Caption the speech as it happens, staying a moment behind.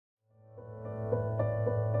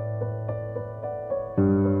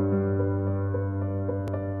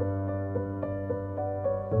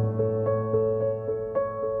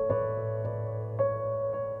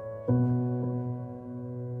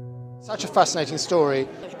Such a fascinating story.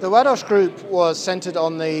 The Ładoś Group was centred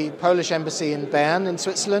on the Polish embassy in Bern in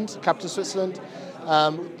Switzerland, capital of Switzerland.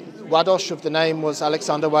 Ładoś, of the name, was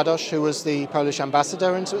Alexander Ładoś, who was the Polish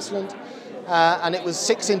ambassador in Switzerland. And it was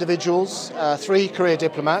 6 individuals, 3 career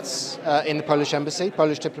diplomats in the Polish embassy,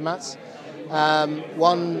 Polish diplomats,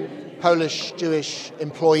 1 Polish Jewish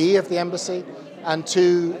employee of the embassy, and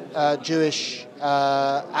 2 Jewish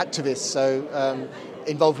activists, so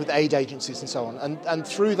involved with aid agencies and so on. And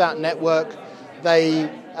through that network, they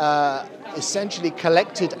essentially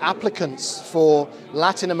collected applicants for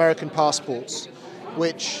Latin American passports,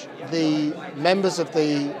 which the members of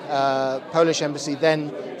the Polish embassy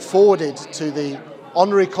then forwarded to the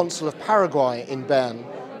honorary consul of Paraguay in Bern,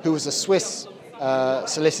 who was a Swiss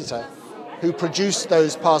solicitor, who produced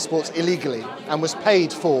those passports illegally and was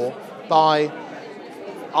paid for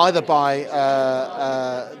either by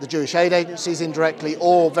the Jewish aid agencies indirectly,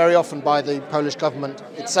 or very often by the Polish government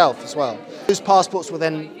itself as well. Those passports were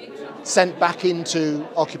then sent back into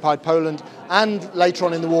occupied Poland and later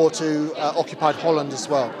on in the war to occupied Holland as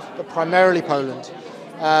well, but primarily Poland,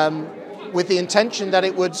 with the intention that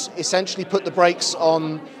it would essentially put the brakes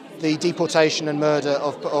on the deportation and murder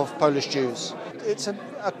of Polish Jews. It's,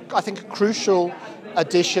 I think, a crucial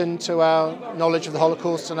addition to our knowledge of the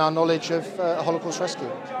Holocaust and our knowledge of Holocaust rescue.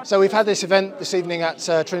 So we've had this event this evening at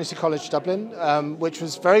Trinity College Dublin, which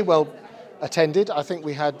was very well attended. I think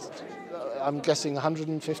we had, I'm guessing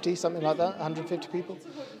 150, something like that, 150 people.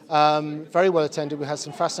 Very well attended. We had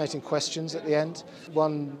some fascinating questions at the end.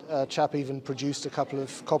 One chap even produced a couple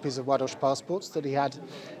of copies of Ładoś passports that he had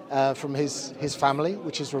from his family,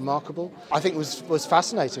 which is remarkable. I think it was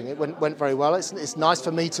fascinating. It went very well. It's nice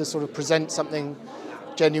for me to sort of present something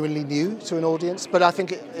genuinely new to an audience, but I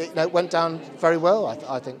think it went down very well.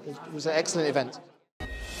 I think it was an excellent event.